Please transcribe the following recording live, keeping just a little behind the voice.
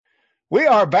We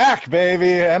are back, baby.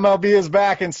 MLB is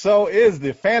back, and so is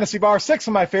the Fantasy Bar. 6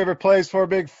 of my favorite plays for a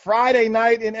big Friday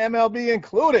night in MLB,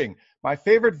 including my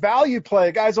favorite value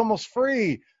play, guys, almost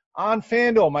free on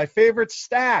FanDuel, my favorite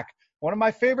stack, one of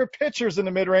my favorite pitchers in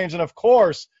the mid-range, and of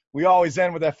course, we always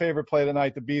end with that favorite play of the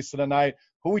night, the beast of the night.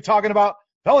 Who are we talking about?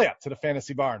 Belly up to the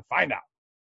Fantasy Bar and find out.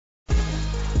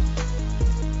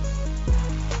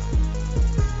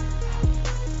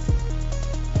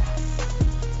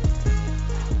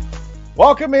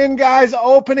 Welcome in, guys.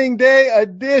 Opening day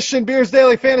edition, Beers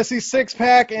Daily Fantasy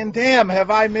Six-Pack. And damn,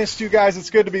 have I missed you guys. It's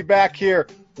good to be back here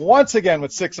once again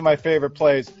with 6 of my favorite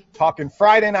plays. Talking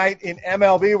Friday night in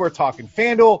MLB. We're talking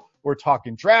FanDuel. We're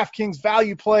talking DraftKings,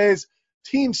 value plays,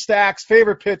 team stacks,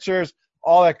 favorite pitchers,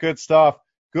 all that good stuff.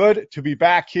 Good to be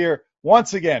back here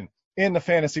once again in the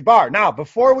Fantasy Bar. Now,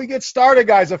 before we get started,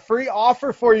 guys, a free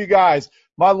offer for you guys,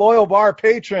 my loyal bar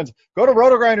patrons. Go to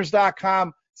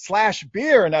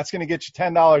rotogrinders.com/beer, and that's going to get you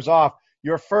 $10 off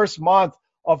your first month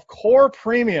of core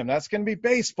premium. That's going to be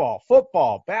baseball,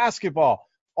 football, basketball,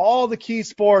 all the key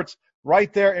sports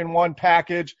right there in one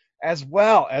package, as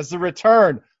well as the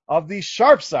return of the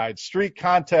Sharpside Streak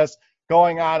contest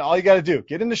going on. All you got to do,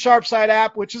 get in the Sharpside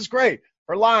app, which is great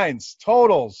for lines,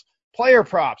 totals, player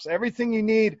props, everything you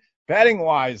need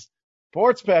betting-wise,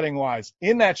 sports betting-wise,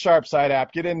 in that Sharpside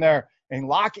app. Get in there and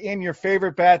lock in your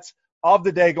favorite bets of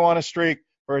the day. Go on a streak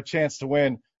for a chance to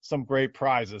win some great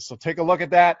prizes. So take a look at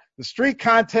that, the streak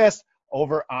contest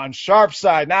over on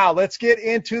Sharpside. Now let's get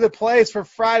into the plays for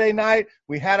Friday night.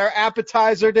 We had our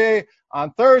appetizer day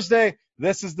on Thursday.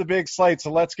 This is the big slate,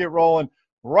 so let's get rolling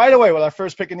right away with our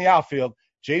first pick in the outfield,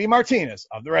 JD Martinez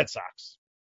of the Red Sox.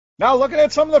 Now looking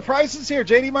at some of the prices here,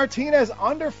 JD Martinez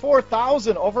under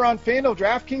 4,000 over on FanDuel.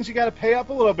 DraftKings, you got to pay up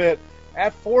a little bit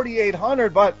at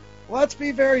 4,800, but let's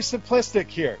be very simplistic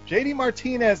here. JD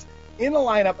Martinez in the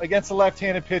lineup against a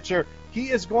left-handed pitcher.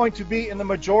 He is going to be in the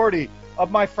majority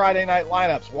of my Friday night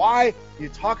lineups. Why? You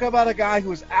talk about a guy who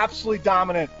was absolutely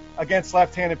dominant against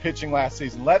left-handed pitching last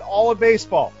season. Led all of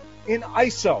baseball in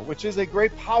ISO, which is a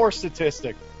great power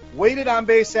statistic. Weighted on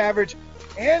base average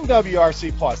and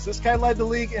WRC+. This guy led the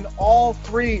league in all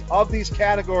 3 of these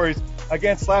categories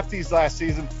against lefties last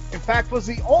season. In fact, was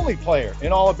the only player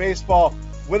in all of baseball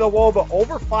with a WOBA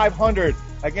over 500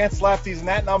 against lefties, and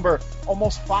that number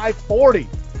almost 540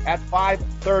 at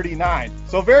 539.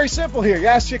 So very simple here.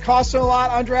 Yes, it costs a lot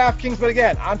on DraftKings, but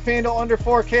again, on FanDuel under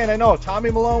 4K, and I know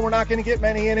Tommy Milone, we're not going to get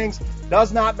many innings.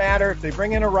 Does not matter. If they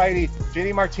bring in a righty,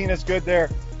 JD Martinez good there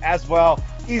as well.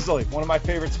 Easily one of my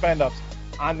favorite spend-ups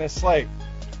on this slate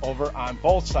over on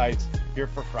both sites here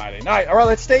for Friday night. All right,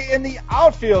 let's stay in the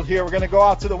outfield here. We're going to go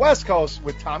out to the West Coast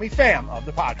with Tommy Pham of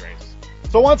the Padres.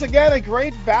 So once again, a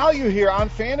great value here on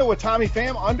FanDuel with Tommy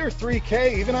Pham under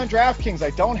 3K, even on DraftKings.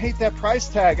 I don't hate that price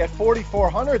tag at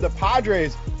 4,400. The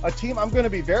Padres, a team I'm going to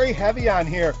be very heavy on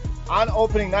here on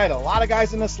opening night. A lot of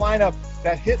guys in this lineup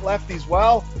that hit lefties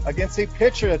well against a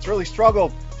pitcher that's really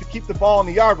struggled to keep the ball in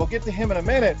the yard. We'll get to him in a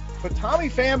minute. But Tommy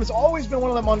Pham has always been one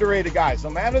of them underrated guys. No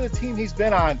matter the team he's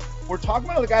been on, we're talking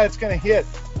about a guy that's going to hit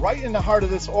right in the heart of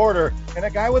this order, and a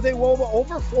guy with a WOBA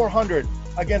over 400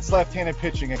 against left-handed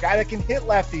pitching, a guy that can hit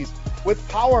lefties with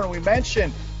power. And we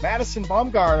mentioned Madison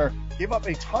Bumgarner gave up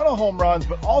a ton of home runs,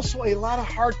 but also a lot of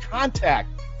hard contact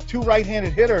to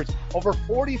right-handed hitters, over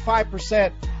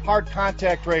 45% hard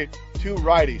contact rate to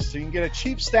righties. So you can get a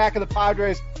cheap stack of the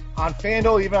Padres on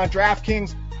FanDuel, even on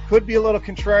DraftKings. Could be a little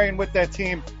contrarian with that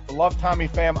team. I love Tommy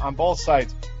Pham on both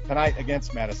sides tonight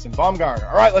against Madison Bumgarner.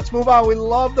 All right, let's move on. We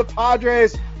love the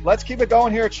Padres. Let's keep it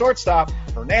going here at shortstop,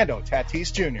 Fernando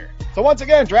Tatis Jr. So once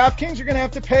again, DraftKings, you're going to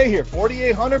have to pay here,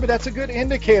 4,800, but that's a good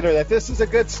indicator that this is a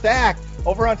good stack.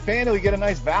 Over on FanDuel, you get a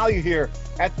nice value here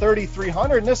at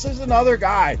 3,300, and this is another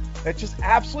guy that just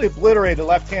absolutely obliterated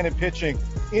left-handed pitching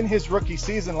in his rookie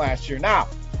season last year. Now,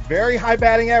 very high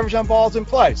batting average on balls in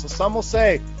play, so some will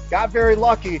say got very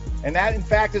lucky, and that, in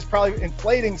fact, is probably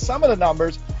inflating some of the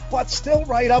numbers, but still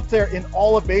right up there in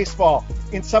all of baseball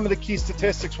in some of the key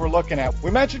statistics we're looking at.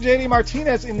 We mentioned JD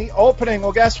Martinez in the opening.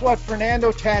 Well, guess what?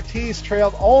 Fernando Tatis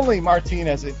trailed only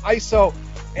Martinez in ISO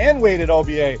and weighted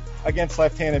OBA against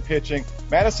left-handed pitching.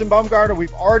 Madison Bumgarner,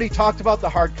 we've already talked about the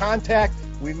hard contact.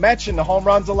 We mentioned the home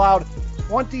runs allowed,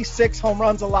 26 home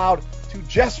runs allowed to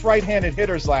just right-handed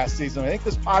hitters last season. I think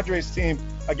this Padres team,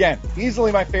 again,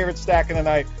 easily my favorite stack of the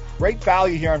night. Great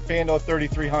value here on FanDuel at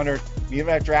 3,300.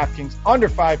 Even at DraftKings under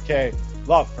 5K.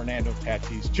 Love Fernando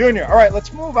Tatis Jr. All right,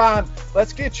 let's move on.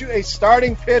 Let's get you a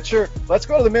starting pitcher. Let's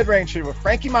go to the mid-range here with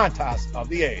Frankie Montas of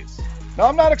the A's. Now,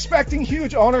 I'm not expecting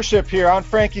huge ownership here on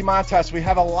Frankie Montas. We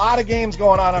have a lot of games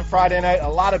going on Friday night, a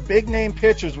lot of big-name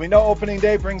pitchers. We know opening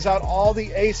day brings out all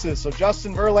the aces, so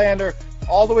Justin Verlander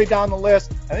all the way down the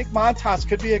list. I think Montas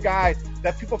could be a guy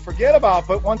that people forget about,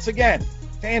 but once again,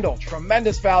 FanDuel,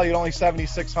 tremendous value at only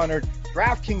 $7,600.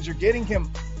 DraftKings, you're getting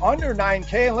him under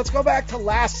 $9K. And let's go back to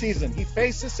last season. He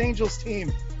faced this Angels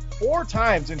team 4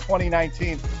 times in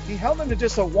 2019. He held them to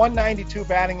just a 192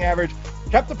 batting average.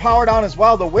 Kept the power down as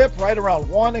well. The whip right around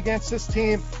 1 against this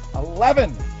team.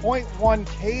 11.1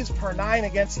 Ks per 9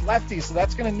 against lefties. So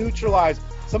that's going to neutralize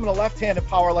some of the left-handed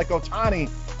power like Ohtani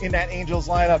in that Angels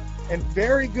lineup. And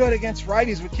very good against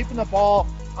righties with keeping the ball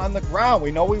on the ground.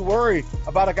 We know we worry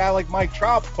about a guy like Mike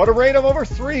Trout, but a rate of over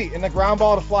 3 in the ground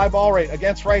ball to fly ball rate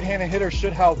against right-handed hitters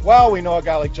should help well. We know a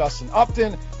guy like Justin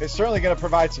Upton is certainly going to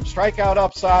provide some strikeout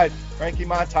upside. Frankie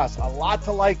Montas, a lot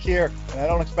to like here, and I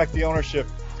don't expect the ownership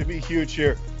to be huge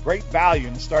here. Great value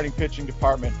in the starting pitching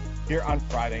department here on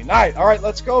Friday night. All right,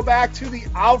 let's go back to the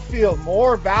outfield.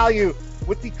 More value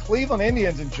with the Cleveland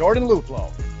Indians and Jordan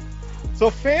Luplow. So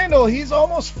FanDuel, he's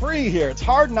almost free here. It's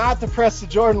hard not to press the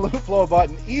Jordan Luplow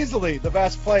button. Easily the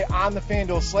best play on the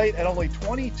FanDuel slate at only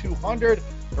 $2,200.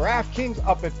 DraftKings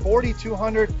up at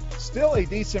 $4,200. Still a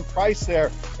decent price there.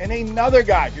 And another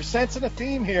guy, if you're sensing a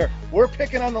theme here, we're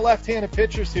picking on the left-handed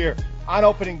pitchers here on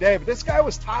opening day. But this guy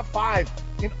was top 5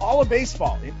 in all of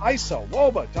baseball in ISO,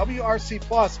 WOBA, WRC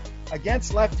plus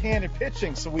against left-handed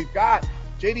pitching. So we've got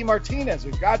JD Martinez,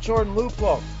 we've got Jordan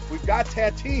Luplow, we've got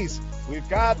Tatis, we've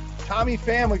got Tommy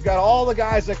Pham, we've got all the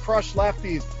guys that crush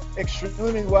lefties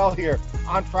extremely well here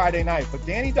on Friday night. But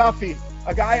Danny Duffy,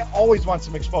 a guy I always want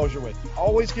some exposure with. He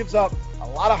always gives up a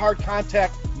lot of hard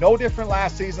contact. No different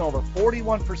last season, over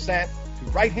 41%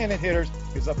 to right-handed hitters.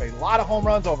 Gives up a lot of home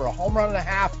runs, over a home run and a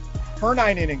half per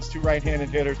 9 innings to right-handed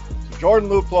hitters. So Jordan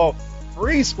Luplow,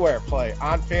 free square play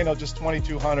on FanDuel, just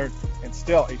 $2,200, and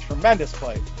still a tremendous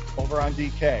play over on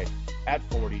DK at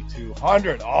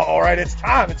 $4,200. All right, it's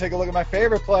time to take a look at my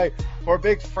favorite play for a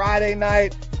big Friday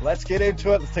night. Let's get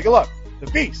into it. Let's take a look. The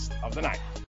beast of the night.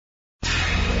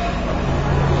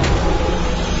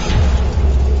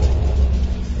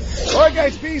 All right,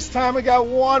 guys, beast time. We got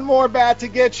one more bat to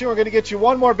get you. We're going to get you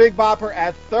one more big bopper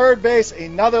at third base.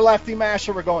 Another lefty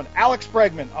masher. We're going Alex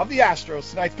Bregman of the Astros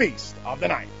tonight's beast of the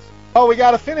night. Oh, we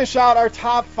got to finish out our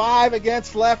top 5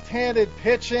 against left-handed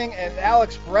pitching, and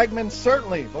Alex Bregman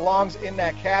certainly belongs in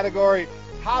that category.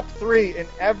 Top 3 in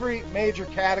every major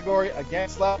category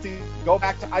against lefties. Go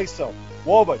back to ISO,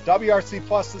 WOBA, WRC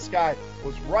plus. This guy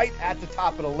was right at the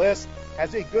top of the list.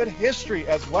 Has a good history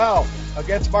as well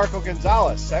against Marco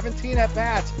Gonzalez. 17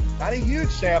 at-bats, not a huge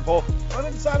sample, but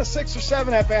it's not a 6 or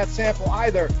 7 at-bat sample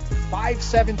either.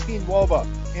 517 WOBA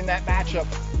in that matchup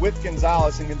with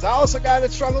Gonzalez. And Gonzalez, a guy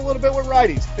that struggled a little bit with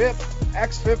righties. FIP,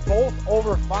 xFIP, both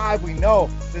over 5. We know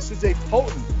this is a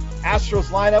potent Astros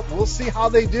lineup. We'll see how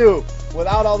they do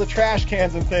without all the trash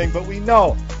cans and things, but we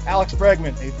know Alex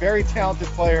Bregman, a very talented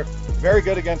player, very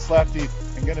good against lefties,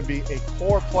 and going to be a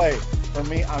core play for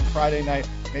me on Friday night,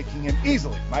 making him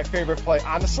easily my favorite play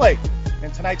on the slate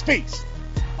in tonight's beast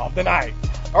of the night.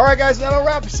 All right, guys, that'll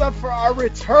wrap us up for our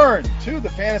return to the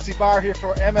Fantasy Bar here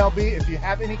for MLB. If you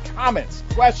have any comments,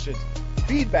 questions,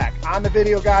 feedback on the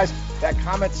video, guys, that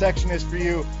comment section is for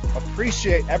you.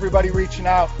 Appreciate everybody reaching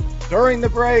out during the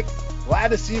break.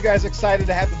 Glad to see you guys excited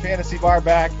to have the Fantasy Bar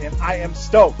back, and I am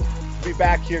stoked to be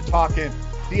back here talking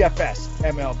DFS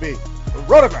MLB.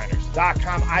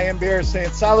 RotoGrinders.com. I am Beer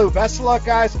saying salut, best of luck,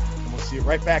 guys, and we'll see you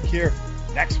right back here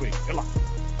next week. Good luck.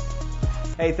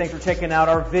 Hey, thanks for checking out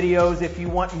our videos. If you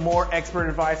want more expert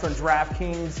advice on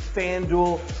DraftKings,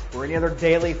 FanDuel, or any other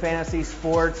daily fantasy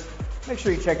sports, make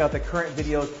sure you check out the current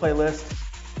videos playlist